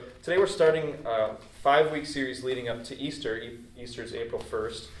today we're starting a 5-week series leading up to Easter. Easter is April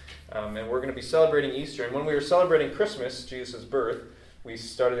 1st. And we're going to be celebrating Easter. And when we were celebrating Christmas, Jesus' birth, we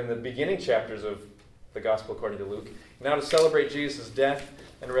started in the beginning chapters of the Gospel according to Luke. Now to celebrate Jesus' death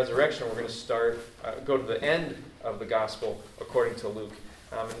and resurrection, we're going to go to the end of the Gospel according to Luke.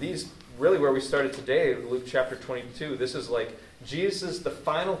 And these, really where we started today, Luke chapter 22, this is like the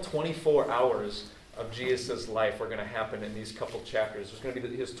final 24 hours of Jesus' life are going to happen in these couple chapters. There's going to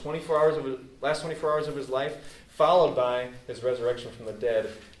be his last 24 hours of his life, followed by his resurrection from the dead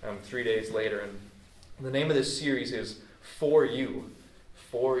 3 days later. And the name of this series is For You.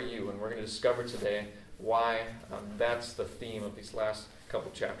 For You. And we're going to discover today why that's the theme of these last couple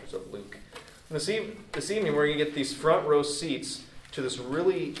chapters of Luke. And this evening we're going to get these front row seats to this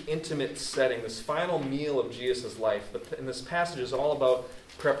really intimate setting, this final meal of Jesus' life. And this passage is all about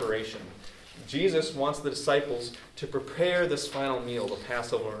preparation. Jesus wants the disciples to prepare this final meal, the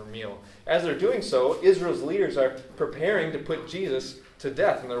Passover meal. As they're doing so, Israel's leaders are preparing to put Jesus to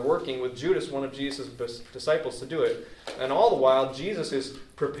death, and they're working with Judas, one of Jesus' disciples, to do it. And all the while, Jesus is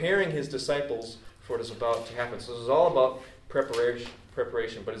preparing his disciples for what is about to happen. So this is all about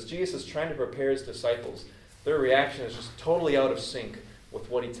preparation. But as Jesus is trying to prepare his disciples, their reaction is just totally out of sync with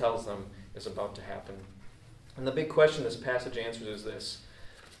what he tells them is about to happen. And the big question this passage answers is this: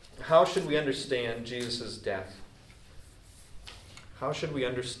 how should we understand Jesus' death? How should we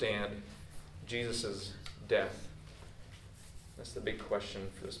understand Jesus' death? That's the big question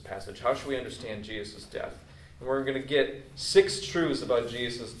for this passage. How should we understand Jesus' death? And we're going to get 6 truths about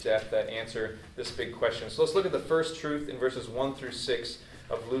Jesus' death that answer this big question. So let's look at the first truth in verses 1 through 6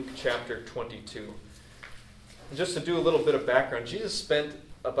 of Luke chapter 22. And just to do a little bit of background, Jesus spent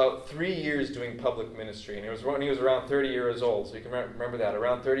about 3 years doing public ministry, and it was when he was around 30 years old. So you can remember that.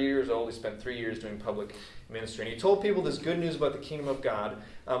 Around 30 years old, he spent 3 years doing public ministry. And he told people this good news about the kingdom of God,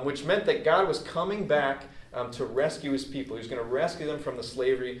 which meant that God was coming back to rescue his people. He was going to rescue them from the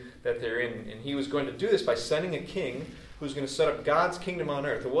slavery that they're in. And he was going to do this by sending a king who was going to set up God's kingdom on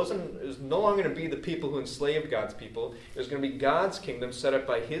earth. It was no longer going to be the people who enslaved God's people. It was going to be God's kingdom set up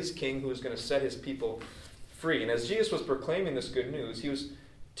by his king who was going to set his people free. And as Jesus was proclaiming this good news, he was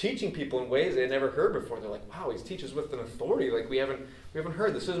teaching people in ways they had never heard before. They're like, wow, he teaches with an authority like we haven't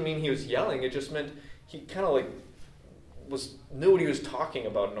heard. This doesn't mean he was yelling. It just meant he kind of knew what he was talking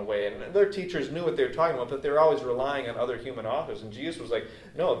about in a way. And their teachers knew what they were talking about, but they were always relying on other human authors. And Jesus was like,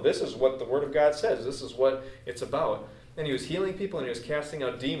 no, this is what the Word of God says. This is what it's about. And he was healing people and he was casting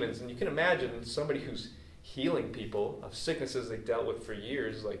out demons. And you can imagine somebody who's healing people of sicknesses they dealt with for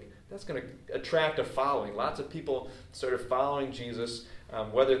years, that's going to attract a following. Lots of people started following Jesus,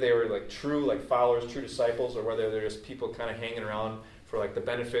 whether they were true followers, true disciples, or whether they're just people kind of hanging around for the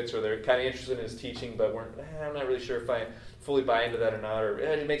benefits, or they're kind of interested in his teaching, but I'm not really sure if I fully buy into that or not, or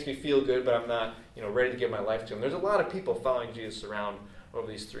it makes me feel good, but I'm not ready to give my life to him. There's a lot of people following Jesus around over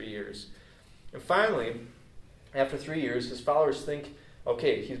these 3 years. And finally, after 3 years, his followers think,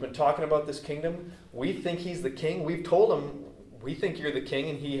 okay, he's been talking about this kingdom. We think he's the king. We've told him, we think you're the king,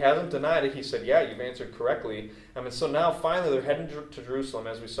 and he hasn't denied it. He said, yeah, you've answered correctly. And so now finally they're heading to Jerusalem,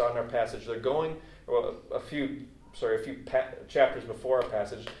 as we saw in our passage. They're going a few chapters before our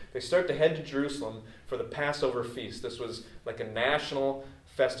passage. They start to head to Jerusalem for the Passover feast. This was like a national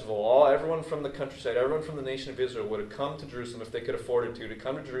festival. Everyone from the countryside, everyone from the nation of Israel would have come to Jerusalem if they could afford it to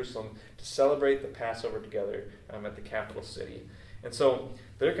come to Jerusalem to celebrate the Passover together at the capital city. And so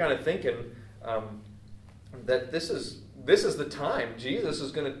they're kind of thinking that this is the time. Jesus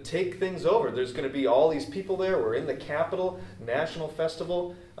is going to take things over. There's going to be all these people there. We're in the capital, national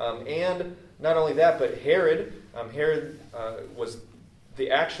festival. And not only that, but Herod was the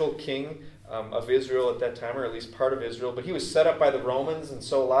actual king of Israel at that time, or at least part of Israel. But he was set up by the Romans, and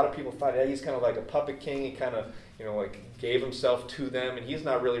so a lot of people thought, he's kind of like a puppet king. He kind of, gave himself to them, and he's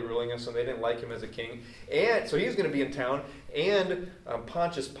not really ruling us, so they didn't like him as a king. And so he's going to be in town. And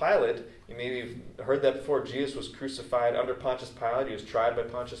Pontius Pilate, you maybe you've heard that before. Jesus was crucified under Pontius Pilate. He was tried by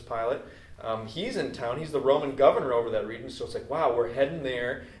Pontius Pilate. He's in town. He's the Roman governor over that region. So it's like, wow, we're heading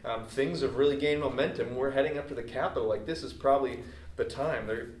there. Things have really gained momentum. We're heading up to the capital. This is probably the time.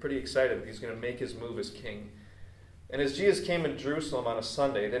 They're pretty excited that he's going to make his move as king. And as Jesus came into Jerusalem on a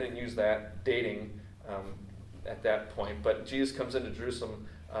Sunday, they didn't use that dating at that point, but Jesus comes into Jerusalem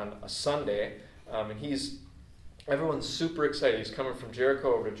on a Sunday, and everyone's super excited. He's coming from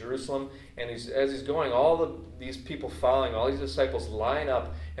Jericho over to Jerusalem, and as he's going, these people following, all these disciples line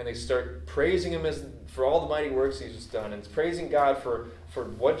up, and they start praising him for all the mighty works he's done, and praising God for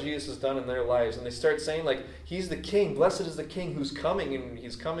what Jesus has done in their lives. And they start saying, he's the king, blessed is the king who's coming, and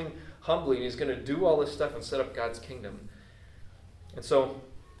he's coming humbly, and he's going to do all this stuff and set up God's kingdom. And so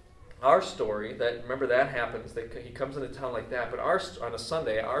Our story, remember that happens, he comes into town like that, but on a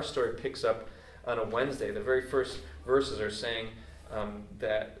Sunday, our story picks up on a Wednesday. The very first verses are saying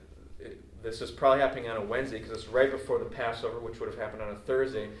that this is probably happening on a Wednesday because it's right before the Passover, which would have happened on a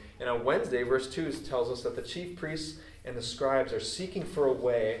Thursday. And on Wednesday, verse 2 tells us that the chief priests and the scribes are seeking for a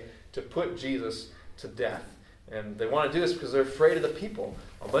way to put Jesus to death. And they want to do this because they're afraid of the people.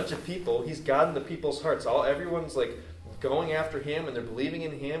 A bunch of people, he's gotten the people's hearts. Everyone's like going after him and they're believing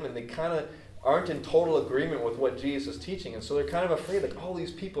in him, and they kind of aren't in total agreement with what Jesus is teaching. And so they're kind of afraid, like, all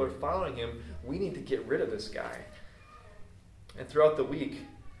these people are following him. We need to get rid of this guy. And throughout the week,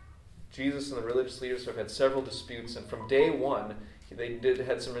 Jesus and the religious leaders have had several disputes, and from day one, they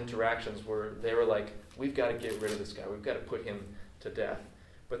had some interactions where they were like, we've got to get rid of this guy. We've got to put him to death.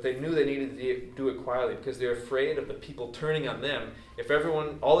 But they knew they needed to do it quietly because they're afraid of the people turning on them. If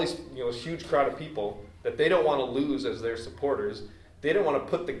everyone, all these huge crowd of people that they don't want to lose as their supporters, they don't want to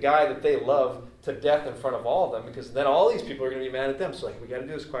put the guy that they love to death in front of all of them, because then all these people are going to be mad at them. So we got to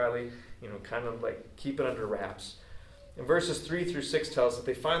do this quietly, kind of like keep it under wraps. And verses 3 through 6 tell us that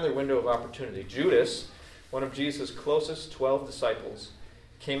they find their window of opportunity. Judas, one of Jesus' closest 12 disciples,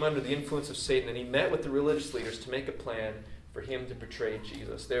 came under the influence of Satan, and he met with the religious leaders to make a plan for him to betray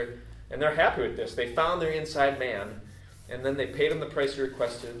Jesus. They're happy with this. They found their inside man, and then they paid him the price he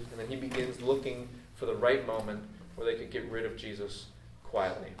requested, and then he begins looking for the right moment where they could get rid of Jesus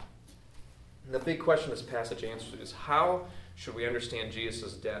quietly. And the big question this passage answers is, how should we understand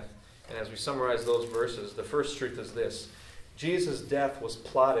Jesus' death? And as we summarize those verses, the first truth is this: Jesus' death was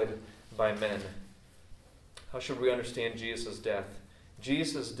plotted by men. How should we understand Jesus' death?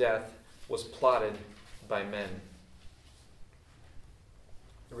 Jesus' death was plotted by men.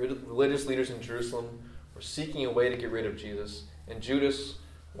 The religious leaders in Jerusalem were seeking a way to get rid of Jesus, and Judas,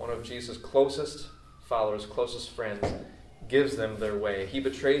 one of Jesus' closest followers, closest friends, gives them their way. He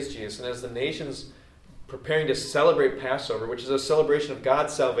betrays Jesus, and as the nation's preparing to celebrate Passover, which is a celebration of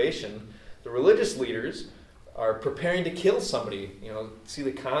God's salvation, the religious leaders are preparing to kill somebody. See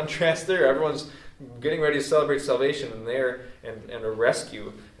the contrast there? Everyone's getting ready to celebrate salvation and a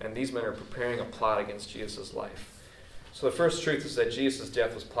rescue, and these men are preparing a plot against Jesus' life. So the first truth is that Jesus'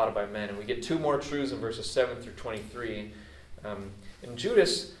 death was plotted by men, and we get two more truths in verses 7 through 23. And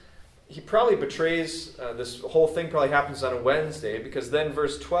Judas, he probably betrays, this whole thing probably happens on a Wednesday, because then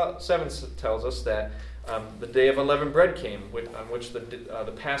verse 7 tells us that the day of unleavened bread came, on which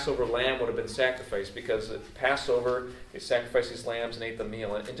the Passover lamb would have been sacrificed, because at Passover, they sacrificed these lambs and ate the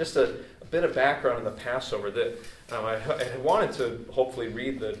meal. And just a bit of background on the Passover, that I wanted to hopefully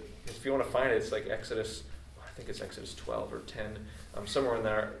read if you want to find it, it's like Exodus, I think it's Exodus 12 or 10, somewhere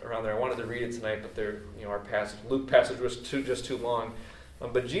around there. I wanted to read it tonight, but our passage, Luke passage, was just too long.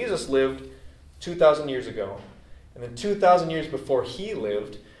 But Jesus lived 2,000 years ago, and then 2,000 years before he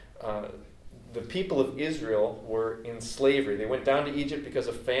lived, the people of Israel were in slavery. They went down to Egypt because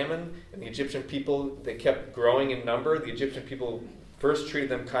of famine, and the Egyptian people, they kept growing in number. The Egyptian people first treated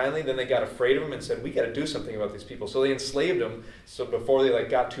them kindly, then they got afraid of them and said, we got to do something about these people. So they enslaved them, so before they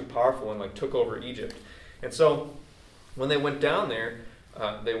got too powerful and took over Egypt. And so when they went down there,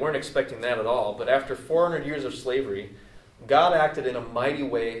 they weren't expecting that at all. But after 400 years of slavery, God acted in a mighty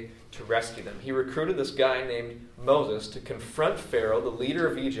way to rescue them. He recruited this guy named Moses to confront Pharaoh, the leader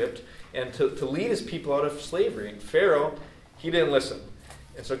of Egypt, and to lead his people out of slavery. And Pharaoh, he didn't listen.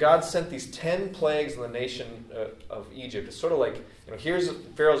 And so God sent these 10 plagues in the nation of Egypt. It's sort of like,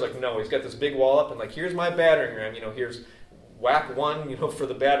 Pharaoh's like, no, he's got this big wall up, and here's my battering ram, here's whack one, for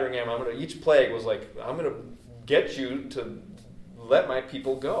the battering ram. Each plague was like, I'm going to get you to let my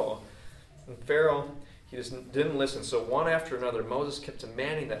people go. And Pharaoh, he just didn't listen. So one after another, Moses kept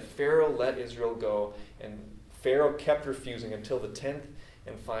demanding that Pharaoh let Israel go, and Pharaoh kept refusing until the 10th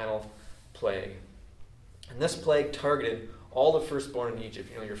and final plague. And this plague targeted all the firstborn in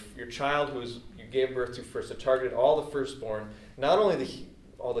Egypt. Your child who you gave birth to first. It targeted all the firstborn, not only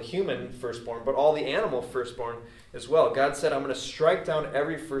all the human firstborn, but all the animal firstborn as well. God said, I'm going to strike down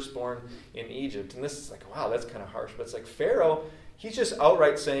every firstborn in Egypt. And this is like, wow, that's kind of harsh. But it's like Pharaoh, he's just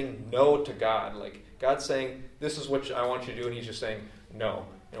outright saying no to God. God's saying, this is what I want you to do, and he's just saying no.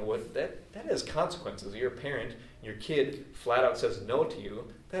 That has consequences. You're a parent, your kid flat out says no to you,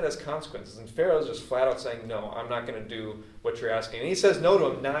 that has consequences. And Pharaoh's just flat out saying, no, I'm not going to do what you're asking. And he says no to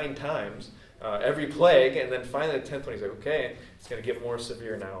him 9 times, every plague, and then finally the 10th one, he's like, okay, it's going to get more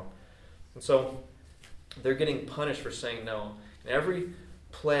severe now. And so they're getting punished for saying no. And every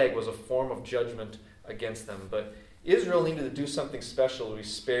plague was a form of judgment against them. But Israel needed to do something special to be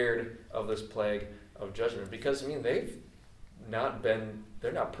spared of this plague of judgment, because they've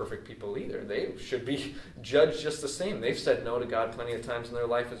they're not perfect people either. They should be judged just the same. They've said no to God plenty of times in their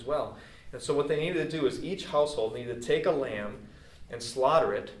life as well. And so what they needed to do is each household needed to take a lamb and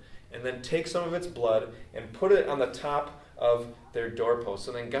slaughter it, and then take some of its blood and put it on the top of their doorposts.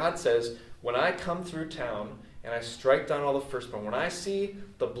 And then God says, when I come through town and I strike down all the firstborn, when I see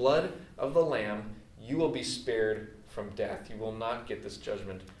the blood of the lamb, you will be spared from death. You will not get this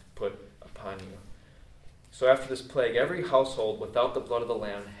judgment put upon you. So after this plague, every household without the blood of the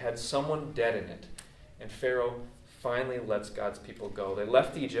lamb had someone dead in it. And Pharaoh finally lets God's people go. They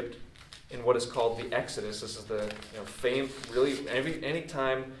left Egypt in what is called the Exodus. This is the fame. Really, any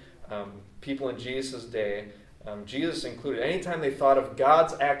time people in Jesus' day, Jesus included, anytime they thought of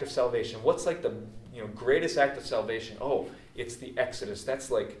God's act of salvation, what's like the greatest act of salvation? Oh, it's the Exodus. That's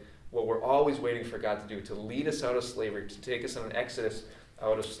like what we're always waiting for God to do, to lead us out of slavery, to take us on an exodus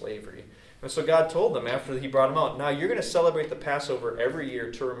out of slavery. And so God told them after he brought them out, now you're going to celebrate the Passover every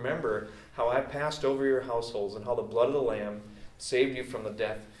year to remember how I passed over your households and how the blood of the Lamb saved you from the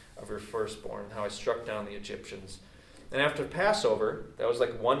death of your firstborn, how I struck down the Egyptians. And after Passover, that was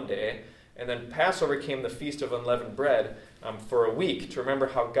like one day, and then Passover came the Feast of Unleavened Bread for a week to remember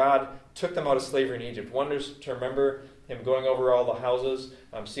how God took them out of slavery in Egypt. One is to remember him going over all the houses,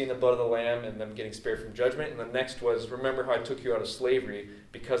 seeing the blood of the Lamb, and them getting spared from judgment. And the next was, remember how I took you out of slavery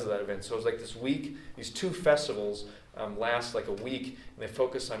because of that event. So it was like this week, these two festivals last like a week, and they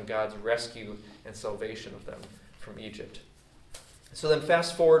focus on God's rescue and salvation of them from Egypt. So then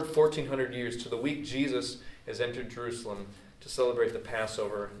fast forward 1,400 years to the week Jesus has entered Jerusalem to celebrate the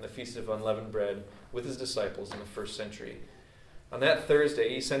Passover and the Feast of Unleavened Bread with his disciples in the first century. On that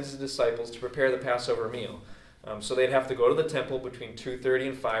Thursday, he sends his disciples to prepare the Passover meal. So they'd have to go to the temple between 2:30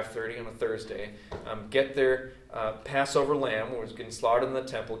 and 5:30 on a Thursday, get their Passover lamb, which was getting slaughtered in the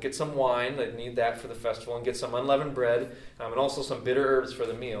temple, get some wine, they'd need that for the festival, and get some unleavened bread, and also some bitter herbs for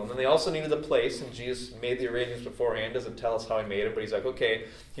the meal. And then they also needed a place, and Jesus made the arrangements beforehand. Doesn't tell us how he made it, but he's like, okay,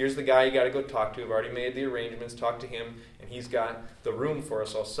 here's the guy you got to go talk to. I've already made the arrangements, talk to him, and he's got the room for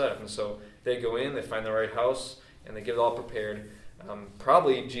us all set up. And so they go in, they find the right house, and they get it all prepared.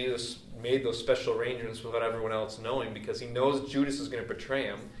 Probably Jesus made those special arrangements without everyone else knowing, because he knows Judas is going to betray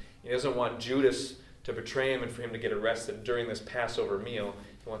him. He doesn't want Judas to betray him and for him to get arrested during this Passover meal.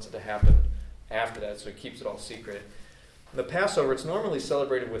 He wants it to happen after that, so he keeps it all secret. The Passover, it's normally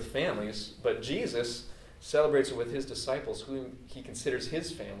celebrated with families, but Jesus celebrates it with his disciples, whom he considers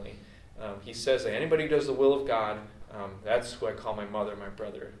his family. He says that anybody who does the will of God, that's who I call my mother, my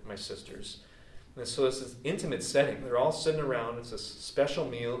brother, my sisters. And so it's this intimate setting. They're all sitting around. It's a special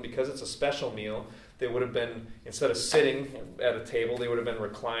meal. Because it's a special meal, they would have been, instead of sitting at a table, they would have been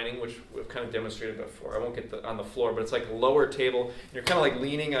reclining, which we've kind of demonstrated before. I won't get on the floor, but it's like a lower table. And you're kind of like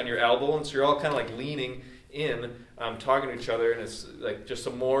leaning on your elbow, and so you're all kind of like leaning in, talking to each other, and it's like just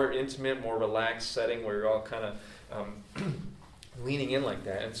a more intimate, more relaxed setting where you're all kind of leaning in like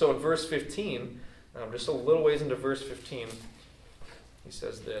that. And so in verse 15, just a little ways into verse 15, he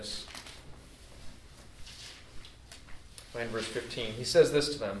says this. In verse 15, he says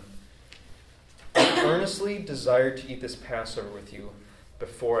this to them: I earnestly desire to eat this Passover with you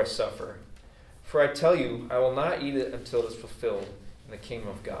before I suffer. For I tell you, I will not eat it until it is fulfilled in the kingdom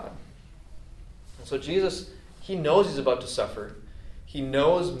of God. And so Jesus, he knows he's about to suffer. He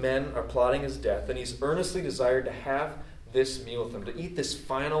knows men are plotting his death, and he's earnestly desired to have this meal with them, to eat this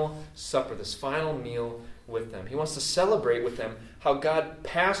final supper, this final meal with them. He wants to celebrate with them how God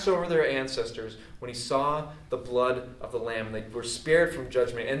passed over their ancestors when he saw the blood of the Lamb, and they were spared from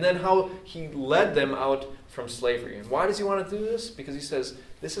judgment, and then how he led them out from slavery. And why does he want to do this? Because he says,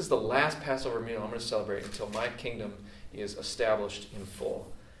 this is the last Passover meal I'm going to celebrate until my kingdom is established in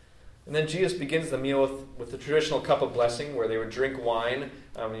full. And then Jesus begins the meal with the traditional cup of blessing, where they would drink wine.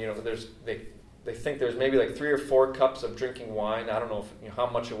 They think there's maybe like 3 or 4 cups of drinking wine. I don't know how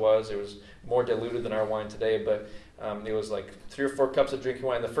much it was. It was more diluted than our wine today, but it was like 3 or 4 cups of drinking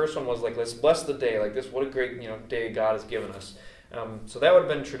wine. The first one was like, let's bless the day. Like this, what a great day God has given us. So that would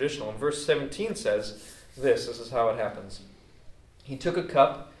have been traditional. And verse 17 says this is how it happens. He took a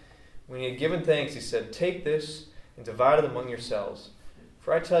cup. When he had given thanks, he said, take this and divide it among yourselves.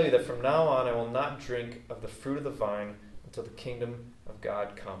 For I tell you that from now on I will not drink of the fruit of the vine until the kingdom of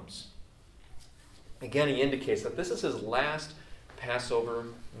God comes. Again, he indicates that this is his last Passover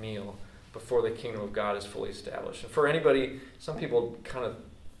meal before the kingdom of God is fully established. And for anybody, some people kind of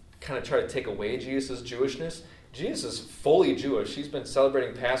try to take away Jesus' Jewishness. Jesus is fully Jewish. He's been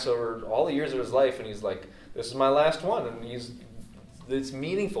celebrating Passover all the years of his life, and he's like, this is my last one. And it's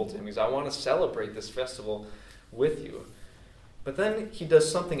meaningful to him. I want to celebrate this festival with you. But then he does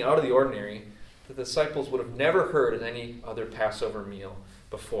something out of the ordinary the disciples would have never heard at any other Passover meal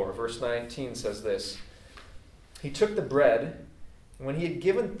before. Verse 19 says this: He took the bread, and when he had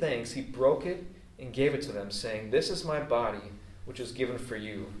given thanks, he broke it and gave it to them, saying, "This is my body, which is given for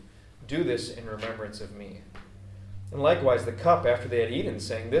you. Do this in remembrance of me." And likewise the cup after they had eaten,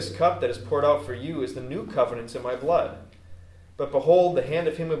 saying, "This cup that is poured out for you is the new covenant in my blood. But behold, the hand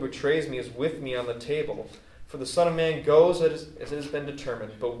of him who betrays me is with me on the table. For the Son of Man goes as it has been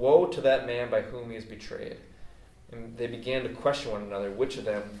determined, but woe to that man by whom he is betrayed." And they began to question one another which of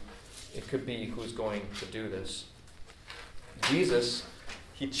them it could be who's going to do this. Jesus,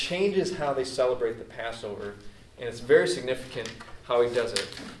 he changes how they celebrate the Passover, and it's very significant how he does it.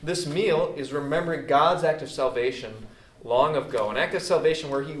 This meal is remembering God's act of salvation long ago, an act of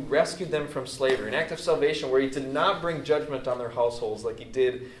salvation where he rescued them from slavery, an act of salvation where he did not bring judgment on their households like he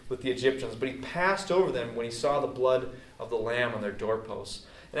did with the Egyptians, but he passed over them when he saw the blood of the Lamb on their doorposts.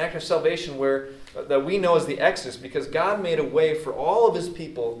 An act of salvation that we know as the Exodus, because God made a way for all of his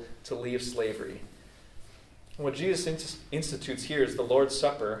people to leave slavery. What Jesus institutes here is the Lord's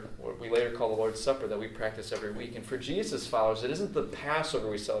Supper, what we later call the Lord's Supper, that we practice every week. And for Jesus' followers, it isn't the Passover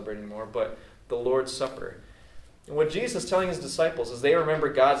we celebrate anymore, but the Lord's Supper. And what Jesus is telling his disciples, as they remember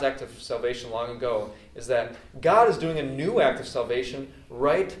God's act of salvation long ago, is that God is doing a new act of salvation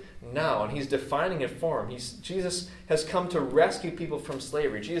right now, and he's defining it for them. Jesus has come to rescue people from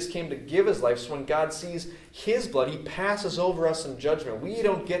slavery. Jesus came to give his life, so when God sees his blood, he passes over us in judgment. We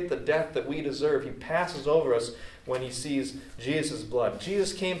don't get the death that we deserve. He passes over us when he sees Jesus' blood.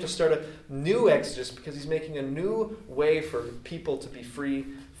 Jesus came to start a new exodus because he's making a new way for people to be free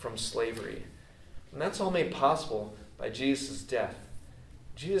from slavery. And that's all made possible by Jesus' death.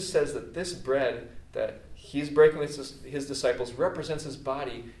 Jesus says that this bread that he's breaking with his disciples represents his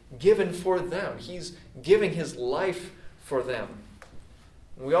body given for them. He's giving his life for them.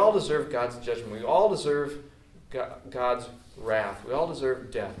 And we all deserve God's judgment. We all deserve God's wrath. We all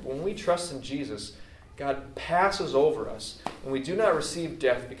deserve death. But when we trust in Jesus, God passes over us, and we do not receive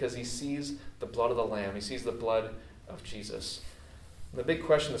death because he sees the blood of the Lamb. He sees the blood of Jesus. And the big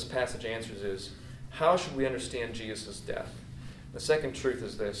question this passage answers is, how should we understand Jesus' death? The second truth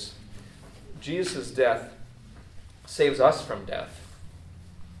is this: Jesus' death saves us from death.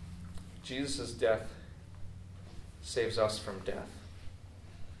 Jesus' death saves us from death.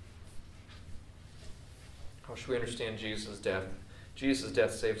 How should we understand Jesus' death? Jesus'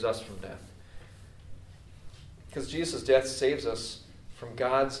 death saves us from death. Because Jesus' death saves us from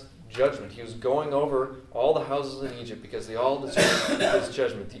God's judgment. He was going over all the houses in Egypt because they all deserved his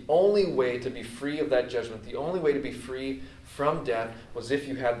judgment. The only way to be free of that judgment, the only way to be free from death, was if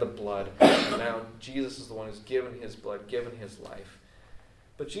you had the blood. And now Jesus is the one who's given his blood, given his life.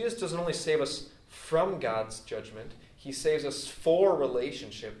 But Jesus doesn't only save us from God's judgment, he saves us for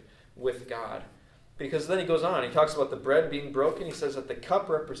relationship with God. Because then he goes on, he talks about the bread being broken. He says that the cup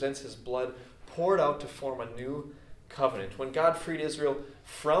represents his blood poured out to form a new covenant. When God freed Israel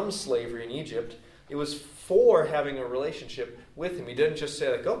from slavery in Egypt, it was for having a relationship with him. He didn't just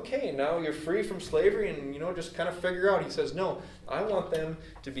say, like, okay, now you're free from slavery and, just kind of figure out. He says, no, I want them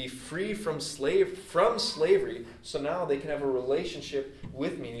to be free from slavery, so now they can have a relationship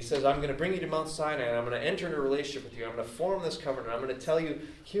with me. And he says, I'm going to bring you to Mount Sinai, and I'm going to enter into a relationship with you. I'm going to form this covenant. I'm going to tell you,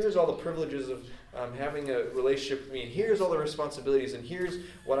 here's all the privileges of having a relationship with me. Here's all the responsibilities, and here's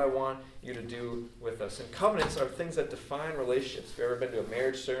what I want you to do with us. And covenants are things that define relationships. If you've ever been to a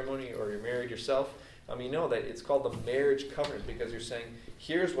marriage ceremony or you're married yourself, you know that it's called the marriage covenant because you're saying,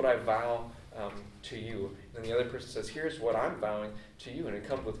 here's what I vow to you. And the other person says, here's what I'm vowing to you. And it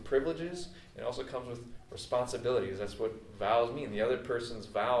comes with privileges. It also comes with responsibilities. That's what vows mean. The other person's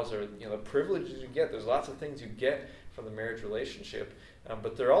vows are, the privileges you get. There's lots of things you get from the marriage relationship.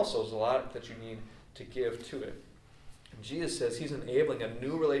 But there also is a lot that you need to give to it. And Jesus says he's enabling a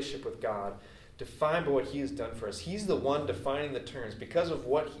new relationship with God defined by what he has done for us. He's the one defining the terms. Because of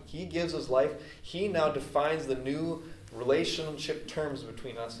what he gives his life, he now defines the new relationship terms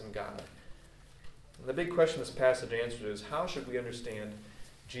between us and God. And the big question this passage answers is, how should we understand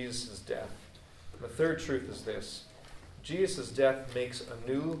Jesus' death? And the third truth is this: Jesus' death makes a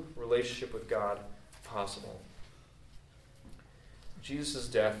new relationship with God possible. Jesus'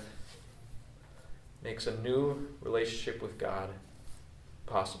 death makes a new relationship with God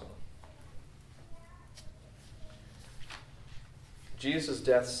possible. Jesus'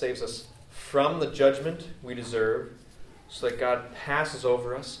 death saves us from the judgment we deserve so that God passes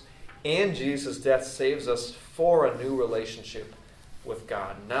over us, and Jesus' death saves us for a new relationship with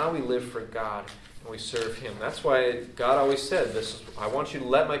God. Now we live for God and we serve him. That's why God always said, I want you to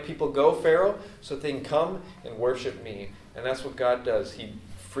let my people go, Pharaoh, so that they can come and worship me. And that's what God does. He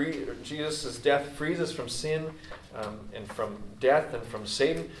Jesus' death frees us from sin and from death and from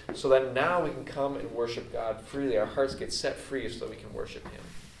Satan, so that now we can come and worship God freely. Our hearts get set free so that we can worship Him.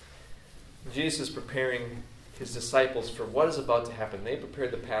 Jesus is preparing His disciples for what is about to happen. They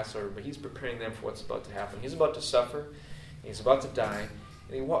prepared the Passover, but He's preparing them for what's about to happen. He's about to suffer, He's about to die,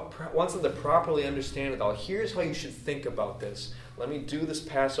 and He wants them to properly understand it all. Here's how you should think about this. Let me do this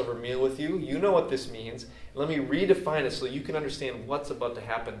Passover meal with you. You know what this means. Let me redefine it so you can understand what's about to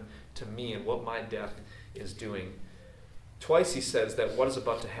happen to me and what my death is doing. Twice He says that what is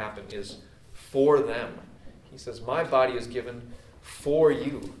about to happen is for them. He says, my body is given for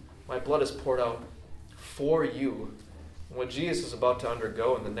you. My blood is poured out for you. And what Jesus is about to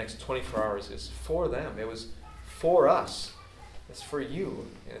undergo in the next 24 hours is for them. It was for us. It's for you.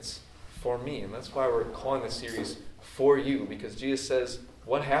 And it's for me. And that's why we're calling this series For You, because Jesus says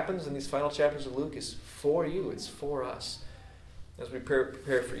what happens in these final chapters of Luke is for you. It's for us. As we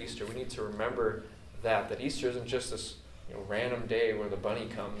prepare for Easter, we need to remember that Easter isn't just this random day where the bunny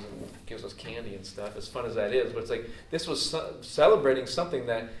comes and gives us candy and stuff, as fun as that is, but it's like this was celebrating something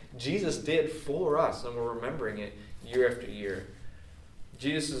that Jesus did for us, and we're remembering it year after year.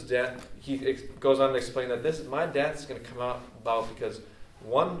 Jesus' death, He goes on to explain that my death is going to come about because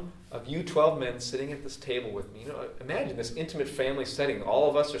one of you 12 men sitting at this table with me. Imagine this intimate family setting. All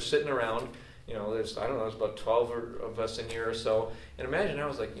of us are sitting around. There's about 12 of us in here or so. And imagine I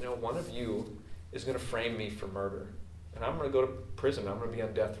was like, one of you is going to frame me for murder. And I'm going to go to prison. I'm going to be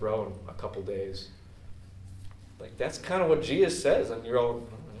on death row in a couple days. Like, that's kind of what Jesus says. And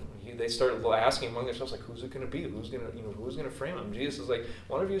they started asking among themselves, like, who's it going to be? Who's going to frame him? Jesus is like,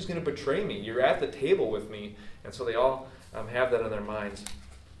 one of you is going to betray me. You're at the table with me. And so they all have that in their minds,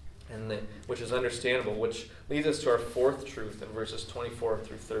 which is understandable, which leads us to our fourth truth in verses 24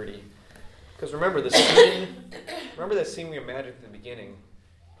 through 30. Because remember that scene we imagined at the beginning,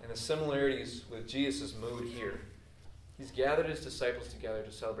 and the similarities with Jesus' mood here. He's gathered His disciples together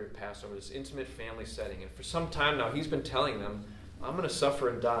to celebrate Passover, this intimate family setting. And for some time now, He's been telling them, I'm going to suffer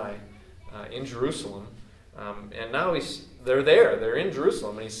and die in Jerusalem. And now they're there. They're in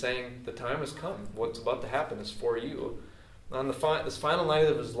Jerusalem. And He's saying, the time has come. What's about to happen is for you. On this final night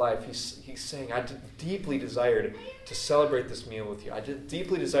of His life, He's saying, I deeply desired to celebrate this meal with you. I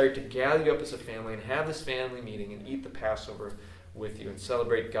deeply desired to gather you up as a family and have this family meeting and eat the Passover with you and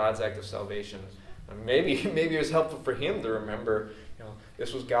celebrate God's act of salvation. Maybe it was helpful for Him to remember,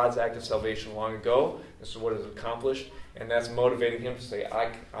 this was God's act of salvation long ago. This is what is accomplished. And that's motivating Him to say,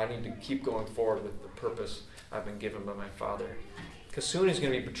 I need to keep going forward with the purpose I've been given by my Father. Because soon He's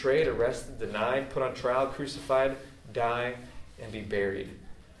going to be betrayed, arrested, denied, put on trial, crucified, die, and be buried.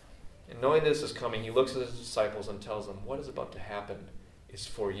 And knowing this is coming, He looks at His disciples and tells them, what is about to happen is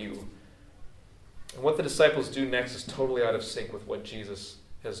for you. And what the disciples do next is totally out of sync with what Jesus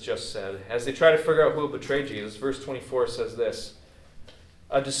has just said. As they try to figure out who will betray Jesus, verse 24 says this,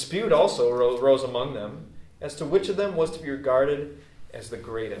 a dispute also arose among them as to which of them was to be regarded as the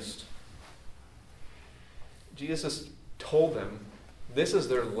greatest. Jesus told them this is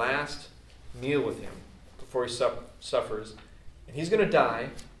their last meal with Him before He suffers. And He's going to die.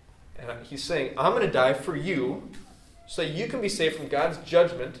 And He's saying, I'm going to die for you so you can be saved from God's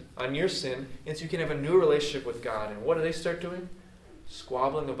judgment on your sin and so you can have a new relationship with God. And what do they start doing?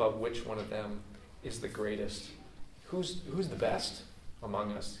 Squabbling about which one of them is the greatest. Who's the best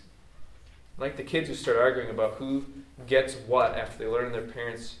among us? Like the kids who start arguing about who gets what after they learn their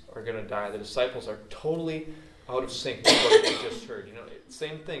parents are going to die, the disciples are totally out of sync with what they just heard.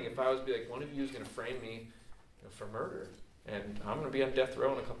 Same thing. If I was to be like, one of you is going to frame me for murder, and I'm going to be on death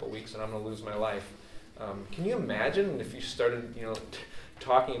row in a couple of weeks, and I'm going to lose my life. Can you imagine if you started,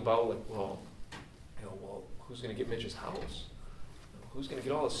 talking about like, well, who's going to get Mitch's house? Who's going to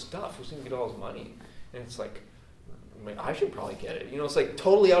get all his stuff? Who's going to get all his money? And it's like, I should probably get it. It's like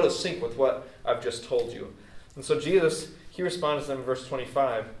totally out of sync with what I've just told you. And so Jesus, He responds to them in verse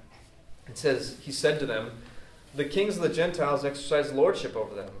 25. It says, He said to them, the kings of the Gentiles exercise lordship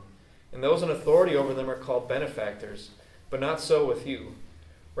over them, and those in authority over them are called benefactors, but not so with you.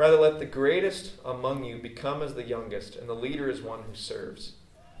 Rather, let the greatest among you become as the youngest, and the leader is one who serves.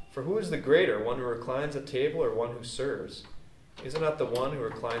 For who is the greater, one who reclines at table or one who serves? Is it not the one who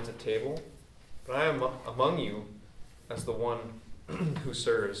reclines at table? But I am among you as the one who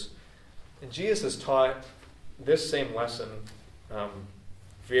serves. And Jesus has taught this same lesson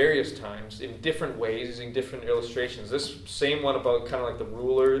various times in different ways, using different illustrations. This same one about kind of like the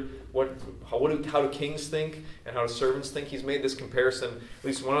ruler, how do kings think and how do servants think. He's made this comparison at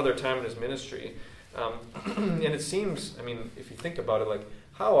least one other time in His ministry. And it seems, if you think about it, like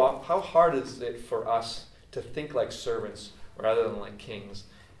how hard is it for us to think like servants rather than like kings?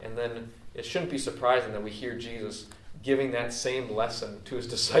 And then it shouldn't be surprising that we hear Jesus giving that same lesson to his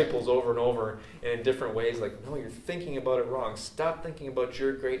disciples over and over and in different ways. Like, no, you're thinking about it wrong. Stop thinking about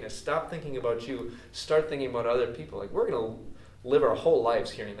your greatness. Stop thinking about you. Start thinking about other people. Like, we're going to live our whole lives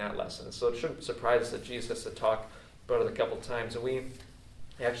hearing that lesson. So it shouldn't surprise us that Jesus has to talk about it a couple times. And we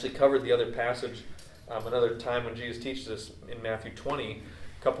actually covered the other passage another time when Jesus teaches us in Matthew 20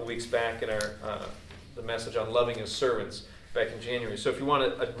 a couple weeks back in our the message on loving his servants back in January. So if you want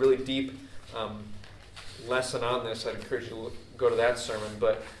a really deep lesson on this, I'd encourage you to go to that sermon,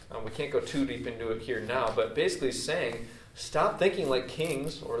 but we can't go too deep into it here now. But basically he's saying, stop thinking like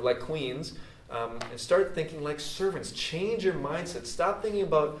kings or like queens, and start thinking like servants. Change your mindset. Stop thinking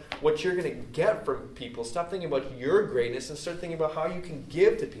about what you're going to get from people. Stop thinking about your greatness and start thinking about how you can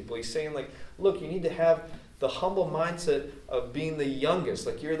give to people. He's saying, like, look, you need to have the humble mindset of being the youngest.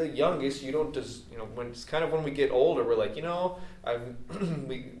 Like, you're the youngest. You don't just, when it's kind of when we get older, we're like,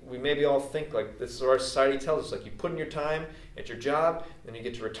 we maybe all think like this is what our society tells us. Like, you put in your time at your job, then you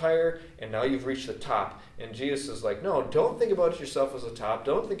get to retire, and now you've reached the top. And Jesus is like, no, don't think about yourself as the top.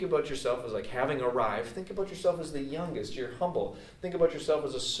 Don't think about yourself as like having arrived. Think about yourself as the youngest. You're humble. Think about yourself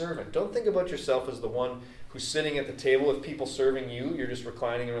as a servant. Don't think about yourself as the one who's sitting at the table with people serving you. You're just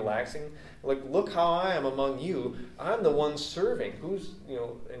reclining and relaxing. Like, look how I am among you. I'm the one serving.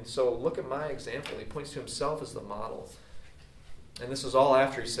 And so look at my example. He points to himself as the model. And this is all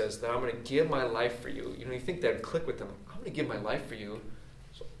after he says that I'm going to give my life for you. You think that would click with them. I'm going to give my life for you.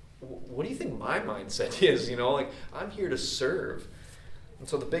 So what do you think my mindset is? I'm here to serve. And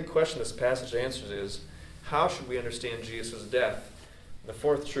so the big question this passage answers is, how should we understand Jesus' death? And the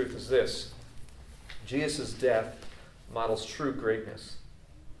fourth truth is this: Jesus' death models true greatness.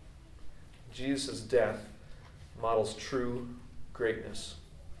 Jesus' death models true greatness.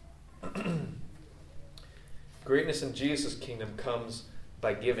 Greatness in Jesus' kingdom comes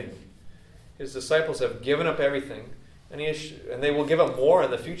by giving. His disciples have given up everything, and they will give up more in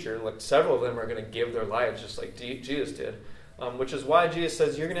the future. Like, several of them are going to give their lives just like Jesus did, which is why Jesus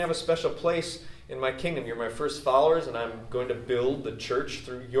says, you're going to have a special place in my kingdom. You're my first followers, and I'm going to build the church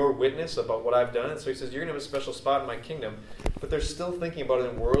through your witness about what I've done. And so he says, you're going to have a special spot in my kingdom. But they're still thinking about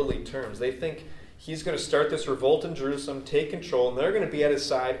it in worldly terms. They think he's going to start this revolt in Jerusalem, take control, and they're going to be at his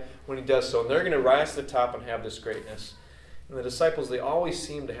side when he does so. And they're going to rise to the top and have this greatness. And the disciples, they always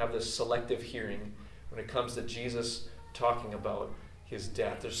seem to have this selective hearing when it comes to Jesus talking about his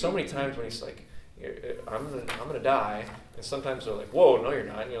death. There's so many times when he's like, I'm going to die. And sometimes they're like, whoa, no, you're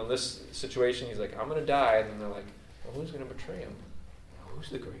not. In this situation, he's like, I'm going to die. And then they're like, well, who's going to betray him? Who's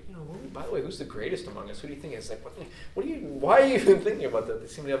the great? By the way, who's the greatest among us? Who do you think is like? Why are you even thinking about that? They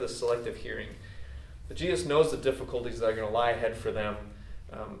seem to have this selective hearing. But Jesus knows the difficulties that are going to lie ahead for them,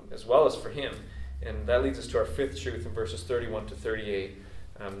 as well as for him, and that leads us to our fifth truth in verses 31 to 38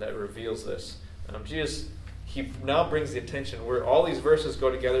 that reveals this. Jesus, he now brings the attention where all these verses go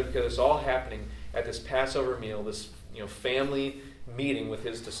together because it's all happening at this Passover meal, this family meeting with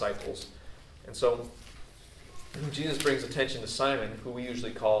his disciples, and so Jesus brings attention to Simon, who we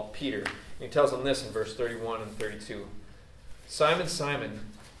usually call Peter. And he tells him this in verse 31 and 32. Simon, Simon,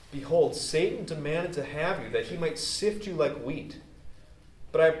 behold, Satan demanded to have you, that he might sift you like wheat.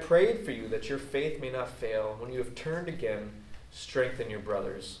 But I prayed for you that your faith may not fail. When you have turned again, strengthen your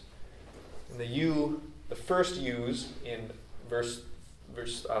brothers. And the first yous in verse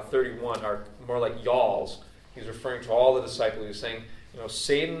 31 are more like y'alls. He's referring to all the disciples. He's saying,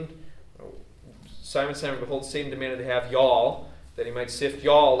 Simon, Simon, behold, Satan demanded to have y'all, that he might sift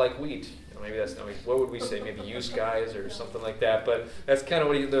y'all like wheat. Maybe that's not, what would we say? Maybe use guys or something like that. But that's kind of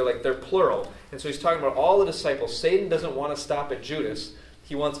what they're plural. And so he's talking about all the disciples. Satan doesn't want to stop at Judas.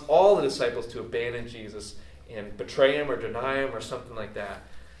 He wants all the disciples to abandon Jesus and betray him or deny him or something like that.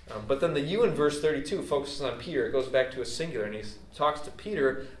 But then the you in verse 32 focuses on Peter. It goes back to a singular, and he talks to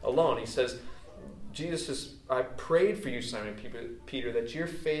Peter alone. He says, Jesus says, I prayed for you, Simon Peter, that your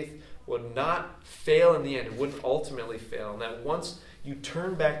faith would not fail in the end. It wouldn't ultimately fail. And that once you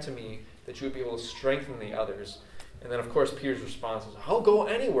turn back to me, that you would be able to strengthen the others. And then, of course, Peter's response is, I'll go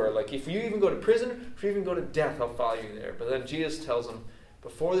anywhere. Like, if you even go to prison, if you even go to death, I'll follow you there. But then Jesus tells him,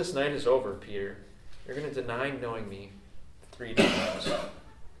 before this night is over, Peter, you're going to deny knowing me 3 times.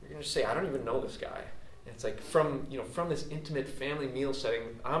 You're going to say, I don't even know this guy. And it's like, from this intimate family meal setting,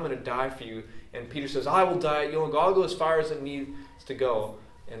 I'm going to die for you. And Peter says, I will die. I'll go as far as it needs to go.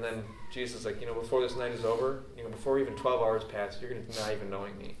 And then Jesus is like, before this night is over, before even 12 hours pass, you're going to deny even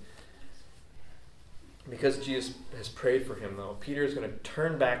knowing me. Because Jesus has prayed for him, though, Peter is going to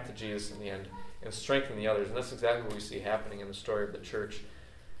turn back to Jesus in the end and strengthen the others. And that's exactly what we see happening in the story of the church.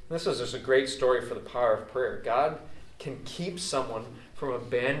 And this is just a great story for the power of prayer. God can keep someone from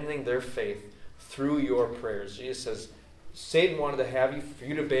abandoning their faith through your prayers. Jesus says, Satan wanted to have you, for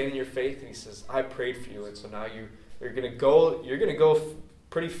you to abandon your faith, and he says, I prayed for you, and so now you're going to go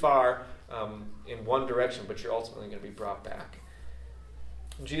pretty far in one direction, but you're ultimately going to be brought back.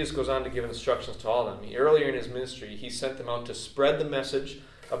 And Jesus goes on to give instructions to all of them. Earlier in his ministry, he sent them out to spread the message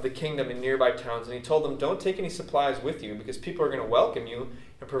of the kingdom in nearby towns, and he told them, don't take any supplies with you, because people are going to welcome you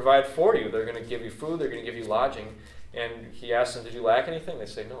and provide for you. They're going to give you food, they're going to give you lodging. And he asked them, did you lack anything? They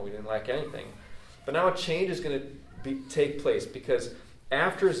say, no, we didn't lack anything. But now a change is going to take place, because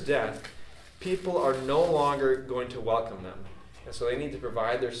after his death, people are no longer going to welcome them. And so they need to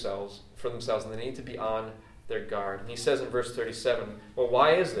provide for themselves, and they need to be on their guard. And he says in verse 37, well,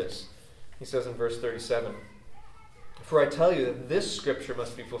 why is this? He says in verse 37, for I tell you that this scripture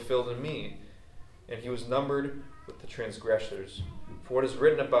must be fulfilled in me. And he was numbered with the transgressors. For what is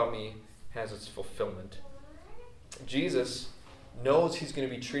written about me has its fulfillment. Jesus knows he's going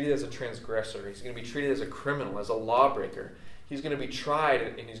to be treated as a transgressor. He's going to be treated as a criminal, as a lawbreaker. He's going to be tried,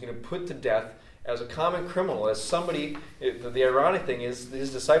 and he's going to be put to death as a common criminal, as somebody. The ironic thing is,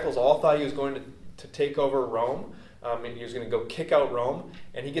 his disciples all thought he was going to take over Rome, and he was going to go kick out Rome,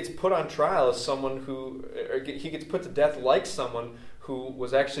 and he gets put on trial as someone he gets put to death like someone who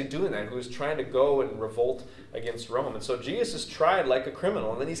was actually doing that, who was trying to go and revolt against Rome. And so Jesus is tried like a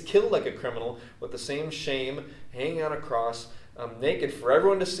criminal, and then he's killed like a criminal with the same shame, hanging on a cross, naked for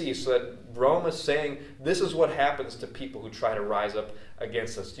everyone to see, so that Rome is saying, this is what happens to people who try to rise up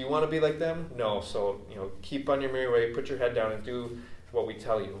against us. Do you want to be like them? No. So, keep on your merry way, put your head down, and do what we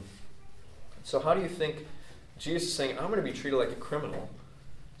tell you. So how do you think Jesus is saying, I'm going to be treated like a criminal?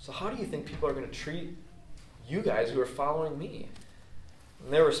 So how do you think people are going to treat you guys who are following me?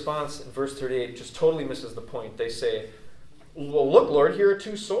 And their response in verse 38 just totally misses the point. They say, well, look, Lord, here are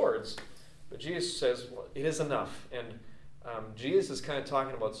 2 swords. But Jesus says, well, it is enough. And Jesus is kind of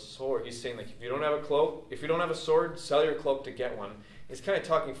talking about sword. He's saying, like, if you don't have a cloak, if you don't have a sword, sell your cloak to get one. He's kind of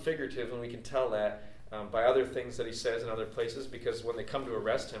talking figurative, and we can tell that by other things that he says in other places, because when they come to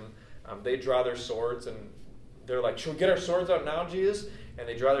arrest him, they draw their swords, and they're like, should we get our swords out now, Jesus? And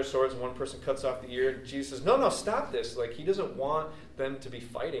they draw their swords, and one person cuts off the ear. Jesus says, no, stop this. Like, he doesn't want them to be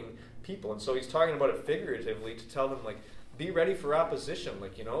fighting people. And so he's talking about it figuratively to tell them, like, be ready for opposition.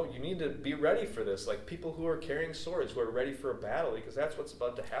 Like, you need to be ready for this. Like, people who are carrying swords, who are ready for a battle, because that's what's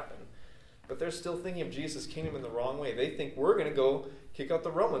about to happen. But they're still thinking of Jesus' kingdom in the wrong way. They think, we're going to go kick out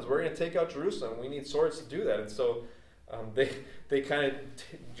the Romans. We're going to take out Jerusalem. We need swords to do that. And so they kind of,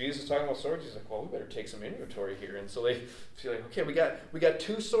 Jesus is talking about swords. He's like, well, we better take some inventory here. And so they feel like, okay, we got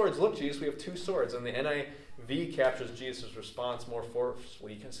 2 swords. Look, Jesus, we have 2 swords. And the NIV captures Jesus' response more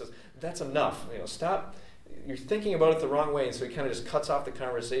forcefully. He says, that's enough. Stop. You're thinking about it the wrong way. And so he kind of just cuts off the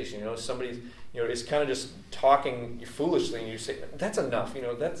conversation. Somebody, is kind of just talking foolishly, and you say, that's enough.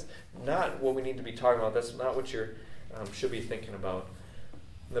 That's not what we need to be talking about. That's not what you should be thinking about.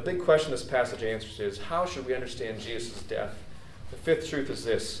 And the big question this passage answers is, how should we understand Jesus' death? The 5th truth is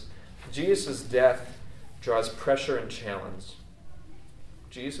this: Jesus' death draws pressure and challenge.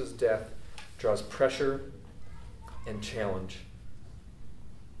 Jesus' death draws pressure and challenge.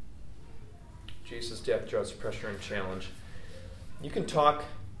 Jesus' death draws pressure and challenge. You can talk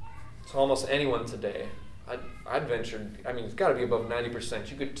to almost anyone today. I'd venture, it's got to be above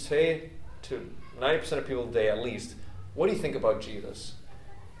 90%. You could say to 90% of people today at least, what do you think about Jesus?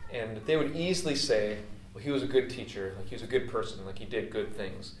 And they would easily say, well, he was a good teacher, like he was a good person, like he did good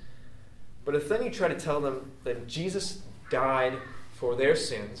things. But if then you try to tell them that Jesus died for their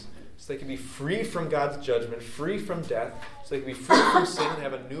sins, so they could be free from God's judgment, free from death, so they could be free from sin and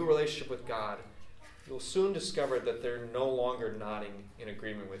have a new relationship with God, you'll soon discover that they're no longer nodding in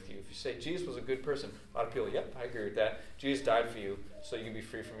agreement with you. If you say, Jesus was a good person, a lot of people, yep, I agree with that. Jesus died for you, so you can be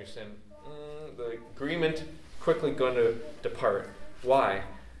free from your sin. The agreement quickly going to depart. Why?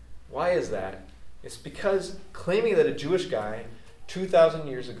 Why is that? It's because claiming that a Jewish guy 2,000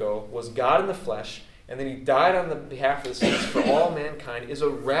 years ago was God in the flesh, and then he died on the behalf of the sins for all mankind, is a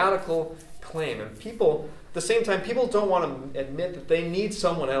radical claim. And people, at the same time, people don't want to admit that they need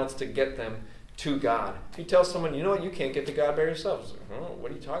someone else to get them to God. If you tell someone, you know what, you can't get to God by yourself, it's like, oh,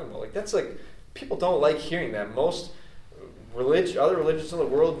 what are you talking about? That's people don't like hearing that. Most other religions in the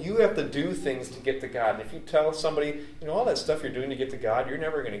world, you have to do things to get to God. And if you tell somebody, all that stuff you're doing to get to God, you're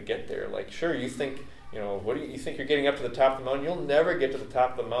never going to get there. Sure, you think, what do you think you're getting up to the top of the mountain? You'll never get to the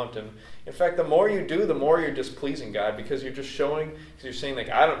top of the mountain. In fact, the more you do, the more you're displeasing God, because you're just showing, because you're saying,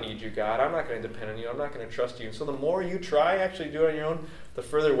 I don't need you, God. I'm not going to depend on you. I'm not going to trust you. And so the more you try actually do it on your own, the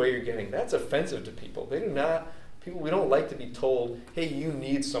further away you're getting. That's offensive to people. They do not We don't like to be told, hey, you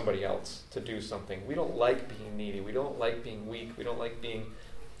need somebody else to do something. We don't like being needy. We don't like being weak. We don't like being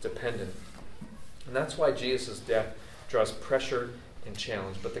dependent. And that's why Jesus' death draws pressure and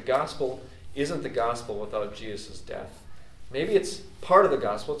challenge. But the gospel isn't the gospel without Jesus' death. Maybe it's part of the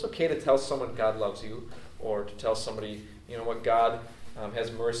gospel. It's okay to tell someone God loves you, or to tell somebody, what God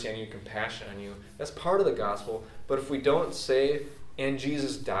has mercy on you, compassion on you. That's part of the gospel. But if we don't say, and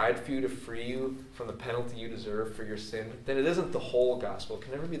Jesus died for you to free you from the penalty you deserve for your sin, then it isn't the whole gospel. It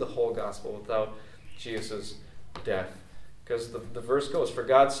can never be the whole gospel without Jesus' death. Because the verse goes, for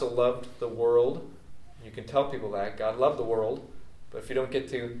God so loved the world. You can tell people that. God loved the world. But if you don't get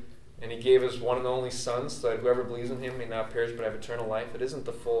to, and he gave his one and only Son, so that whoever believes in him may not perish but have eternal life, it isn't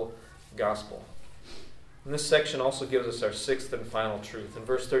the full gospel. And this section also gives us our sixth and final truth. In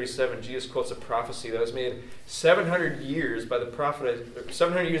verse 37, Jesus quotes a prophecy that was made 700 years by the prophet,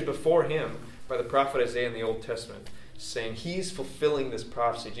 700 years before him by the prophet Isaiah in the Old Testament, saying he's fulfilling this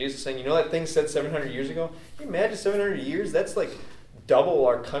prophecy. Jesus is saying, that thing said 700 years ago? Can you imagine 700 years? That's like double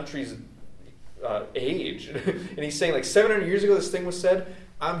our country's age. And he's saying, 700 years ago this thing was said,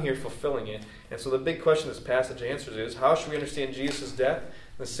 I'm here fulfilling it. And so the big question this passage answers is, how should we understand Jesus' death?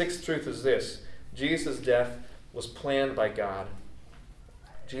 And the sixth truth is this: Jesus' death was planned by God.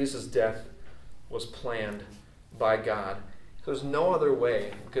 Jesus' death was planned by God. There's no other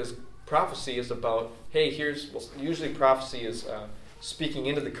way, because prophecy is about, usually prophecy is speaking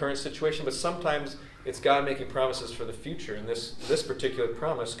into the current situation, but sometimes it's God making promises for the future. And this particular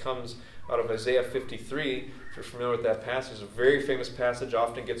promise comes out of Isaiah 53. If you're familiar with that passage, it's a very famous passage,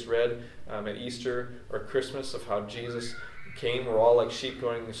 often gets read at Easter or Christmas, of how Jesus came. We're all like sheep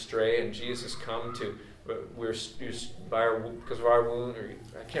going astray, and Jesus come to, because of our wound, or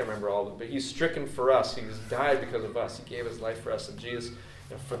I can't remember all of it, but he's stricken for us. He's died because of us. He gave his life for us. And Jesus,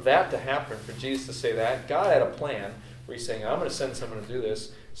 for that to happen, for Jesus to say that, God had a plan where he's saying, I'm going to send someone to do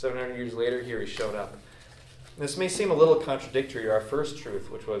this. 700 years later, here he showed up. And this may seem a little contradictory to our first truth,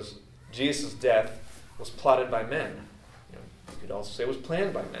 which was Jesus' death was plotted by men. You could also say it was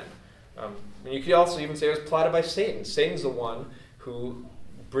planned by men. And you could also even say it was plotted by Satan. Satan's the one who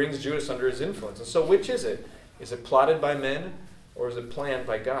brings Judas under his influence. And so which is it? Is it plotted by men, or is it planned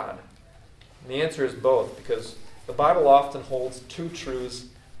by God? And the answer is both, because the Bible often holds two truths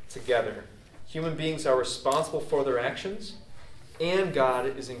together. Human beings are responsible for their actions, and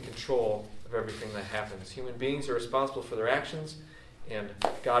God is in control of everything that happens. Human beings are responsible for their actions, and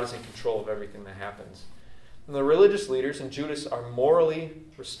God is in control of everything that happens. And the religious leaders and Judas are morally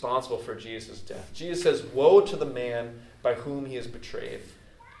responsible for Jesus' death. Jesus says, woe to the man by whom he is betrayed.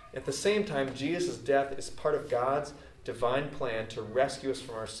 At the same time, Jesus' death is part of God's divine plan to rescue us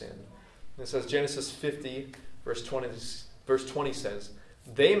from our sin. And it says, Genesis 50, verse 20 says,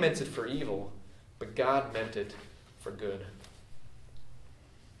 they meant it for evil, but God meant it for good.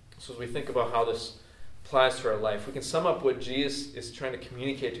 So as we think about how this applies to our life, we can sum up what Jesus is trying to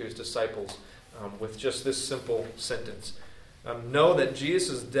communicate to his disciples with just this simple sentence. Know that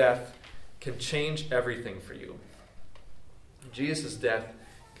Jesus' death can change everything for you. Jesus' death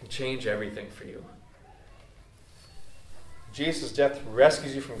can change everything for you. Jesus' death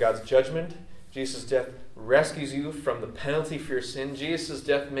rescues you from God's judgment. Jesus' death rescues you from the penalty for your sin. Jesus'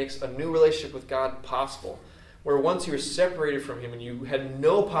 death makes a new relationship with God possible, where once you were separated from him and you had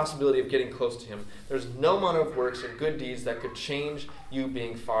no possibility of getting close to him, there's no amount of works or good deeds that could change you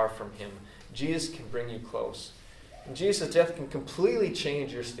being far from him. Jesus can bring you close. And Jesus' death can completely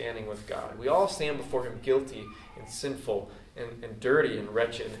change your standing with God. We all stand before him guilty and sinful and dirty and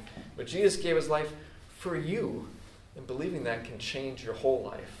wretched. But Jesus gave his life for you, and believing that can change your whole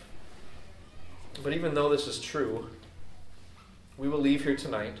life. But even though this is true, we will leave here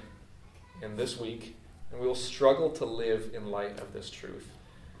tonight and this week, and we will struggle to live in light of this truth.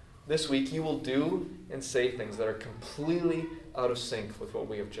 This week you will do and say things that are completely out of sync with what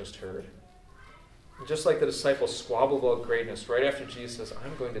we have just heard. And just like the disciples squabble about greatness right after Jesus says,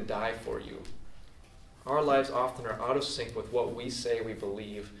 I'm going to die for you, our lives often are out of sync with what we say we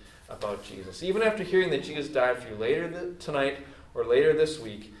believe about Jesus. Even after hearing that Jesus died for you later tonight or later this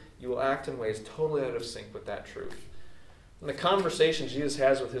week, you will act in ways totally out of sync with that truth. And the conversation Jesus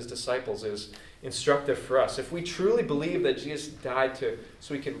has with his disciples is instructive for us. If we truly believe that Jesus died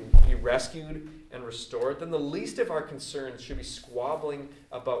so we could be rescued and restored, then the least of our concerns should be squabbling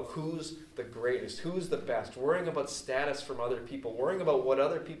about who's the greatest, who's the best, worrying about status from other people, worrying about what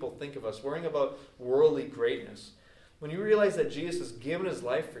other people think of us, worrying about worldly greatness. When you realize that Jesus has given his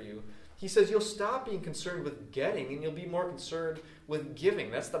life for you, he says you'll stop being concerned with getting and you'll be more concerned with giving.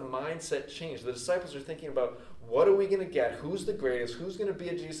 That's the mindset change. The disciples are thinking about, what are we going to get? Who's the greatest? Who's going to be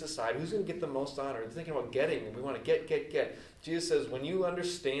at Jesus' side? Who's going to get the most honor? They're thinking about getting, and we want to get. Jesus says, when you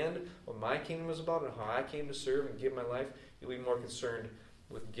understand what my kingdom is about and how I came to serve and give my life, you'll be more concerned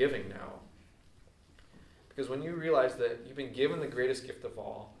with giving now. Because when you realize that you've been given the greatest gift of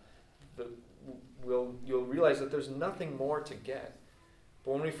all, you'll realize that there's nothing more to get.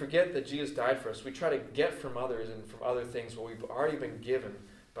 But when we forget that Jesus died for us, we try to get from others and from other things what we've already been given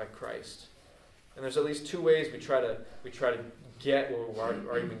by Christ. And there's at least two ways we try to get what we've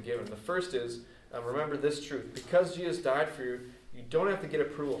already been given. The first is, remember this truth. Because Jesus died for you, you don't have to get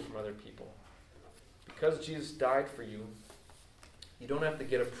approval from other people. Because Jesus died for you, you don't have to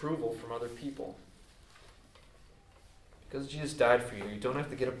get approval from other people. Because Jesus died for you, you don't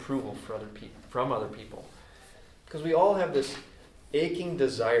have to get approval from other people. Because we all have this aching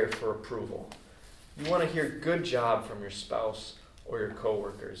desire for approval. You want to hear good job from your spouse or your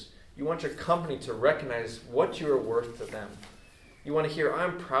coworkers. You want your company to recognize what you are worth to them. You want to hear,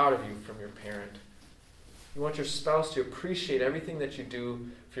 I'm proud of you, from your parent. You want your spouse to appreciate everything that you do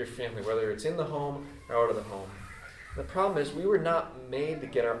for your family, whether it's in the home or out of the home. The problem is we were not made to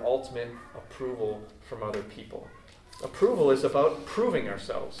get our ultimate approval from other people. Approval is about proving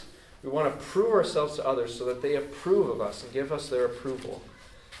ourselves. We want to prove ourselves to others so that they approve of us and give us their approval.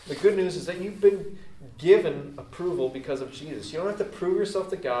 The good news is that you've been given approval because of Jesus. You don't have to prove yourself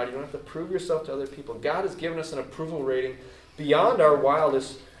to God. You don't have to prove yourself to other people. God has given us an approval rating beyond our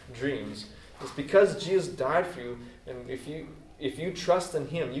wildest dreams. It's because Jesus died for you, and if you trust in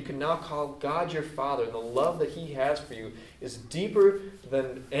Him, you can now call God your Father, and the love that He has for you is deeper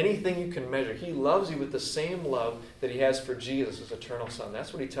than anything you can measure. He loves you with the same love that He has for Jesus, His eternal Son.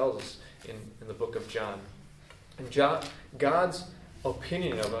 That's what He tells us in the book of John. And God's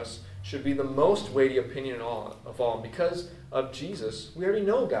opinion of us should be the most weighty opinion of all. And because of Jesus, we already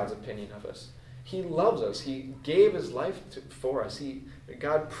know God's opinion of us. He loves us. He gave His life for us.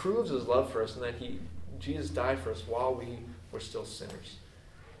 God proves His love for us, and that Jesus died for us while we were still sinners.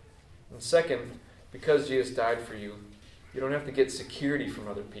 And second, because Jesus died for you, you don't have to get security from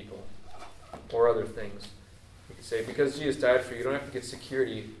other people or other things. You could say, because Jesus died for you, you don't have to get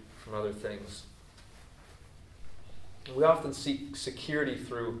security from other things. We often seek security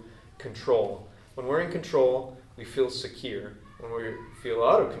through control. When we're in control, we feel secure. When we feel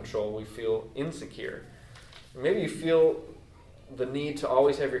out of control, we feel insecure. Maybe you feel the need to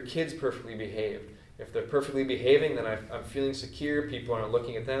always have your kids perfectly behaved. If they're perfectly behaving, then I'm feeling secure. People aren't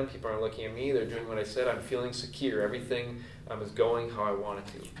looking at them. People aren't looking at me. They're doing what I said. I'm feeling secure. Everything is going how I want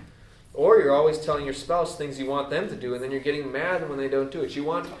it to. Or you're always telling your spouse things you want them to do, and then you're getting mad when they don't do it. You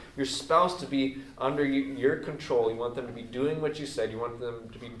want your spouse to be under your control. You want them to be doing what you said. You want them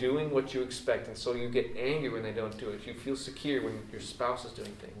to be doing what you expect, and so you get angry when they don't do it. You feel secure when your spouse is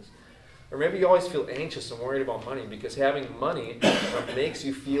doing things. Or maybe you always feel anxious and worried about money, because having money makes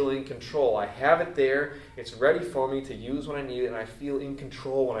you feel in control. I have it there. It's ready for me to use when I need it, and I feel in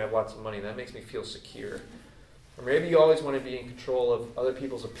control when I have lots of money. That makes me feel secure. Or maybe you always want to be in control of other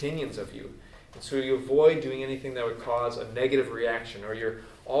people's opinions of you, and so you avoid doing anything that would cause a negative reaction, or you're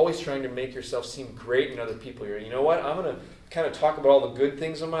always trying to make yourself seem great in other people. You're, you know what, I'm going to kind of talk about all the good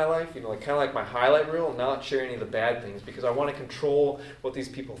things in my life, kind of like my highlight reel, and not share any of the bad things, because I want to control what these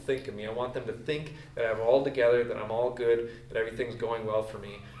people think of me. I want them to think that I have it all together, that I'm all good, that everything's going well for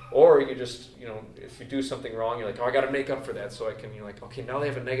me. Or you just, if you do something wrong, you're like, oh, I got to make up for that, so I can, you're like, okay, now they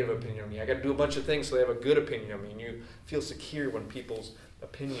have a negative opinion of me. I got to do a bunch of things so they have a good opinion of me. And you feel secure when people's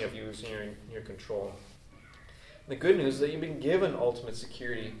opinion of you is in your control. And the good news is that you've been given ultimate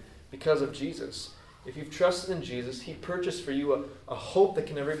security because of Jesus. If you've trusted in Jesus, He purchased for you a hope that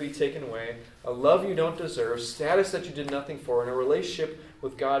can never be taken away, a love you don't deserve, status that you did nothing for, and a relationship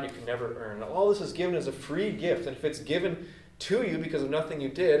with God you can never earn. All this is given as a free gift, and if it's given to you because of nothing you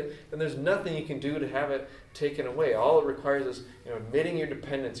did, then there's nothing you can do to have it taken away. All it requires is admitting your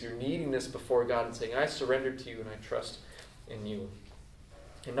dependence, your neediness before God, and saying, I surrender to you and I trust in you.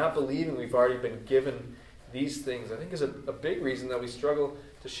 And not believing we've already been given these things, I think, is a big reason that we struggle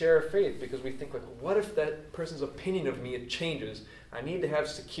to share our faith, because we think, like, what if that person's opinion of me, it changes? I need to have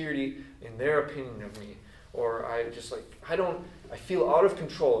security in their opinion of me. Or I feel out of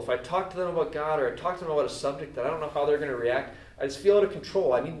control. If I talk to them about God, or I talk to them about a subject that I don't know how they're going to react, I just feel out of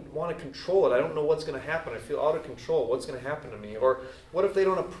control. I want to control it. I don't know what's going to happen. I feel out of control. What's going to happen to me? Or what if they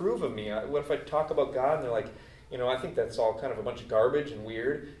don't approve of me? What if I talk about God and they're like, I think that's all kind of a bunch of garbage and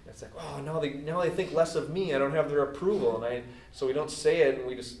weird. And it's like, oh, now they think less of me. I don't have their approval, so we don't say it, and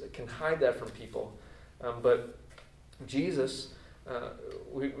we just can hide that from people. But Jesus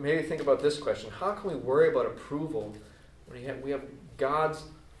we maybe think about this question. How can we worry about approval when we have God's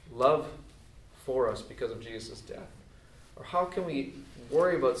love for us because of Jesus' death? Or how can we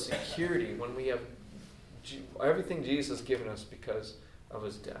worry about security when we have everything Jesus has given us because of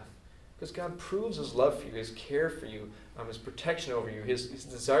his death? Because God proves his love for you, his care for you, his protection over you, his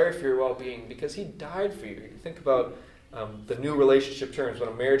desire for your well-being, because he died for you. You think about the new relationship terms. When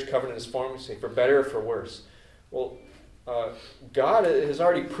a marriage covenant is formed, we say, for better or for worse. Well, God has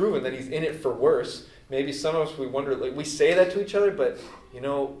already proven that he's in it for worse. Maybe some of us, we wonder, like, we say that to each other, but,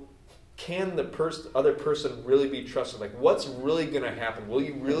 can the other person really be trusted? Like, what's really going to happen? Will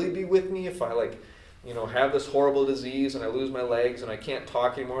you really be with me if I, have this horrible disease and I lose my legs and I can't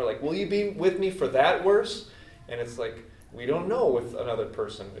talk anymore? Like, will you be with me for that worse? And it's like, we don't know with another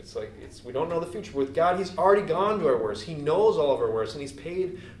person. We don't know the future. With God, he's already gone to our worst. He knows all of our worst, and he's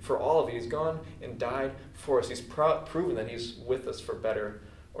paid for all of it. He's gone and died for us. He's proven that he's with us for better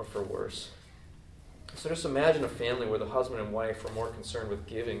or for worse. So just imagine a family where the husband and wife are more concerned with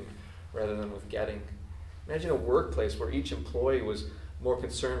giving rather than with getting. Imagine a workplace where each employee was more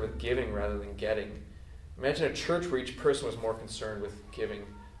concerned with giving rather than getting. Imagine a church where each person was more concerned with giving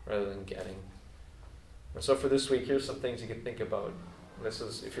rather than getting. And so for this week, here's some things you can think about. This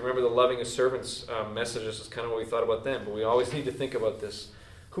is, if you remember the loving his servants message, this is kind of what we thought about then, but we always need to think about this.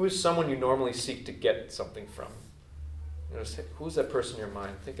 Who is someone you normally seek to get something from? Who's that person in your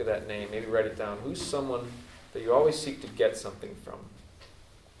mind? Think of that name. Maybe write it down. Who's someone that you always seek to get something from?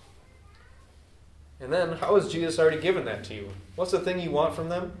 And then, how has Jesus already given that to you? What's the thing you want from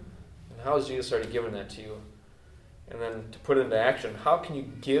them? And how has Jesus already given that to you? And then, to put it into action, how can you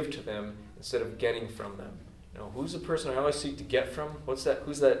give to them instead of getting from them? Who's the person I always seek to get from? What's that?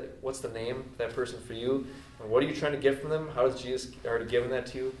 Who's that? What's the name of that person for you? And what are you trying to get from them? How has Jesus already given that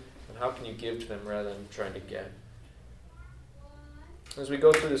to you? And how can you give to them rather than trying to get? As we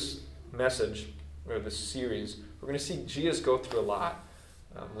go through this message, or this series, we're going to see Jesus go through a lot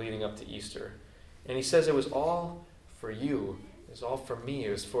leading up to Easter. And he says it was all for you. It was all for me. It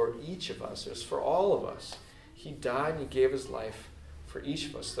was for each of us. It was for all of us. He died and he gave his life for each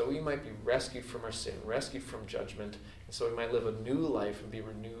of us, so we might be rescued from our sin, rescued from judgment, and so we might live a new life and be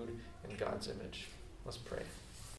renewed in God's image. Let's pray.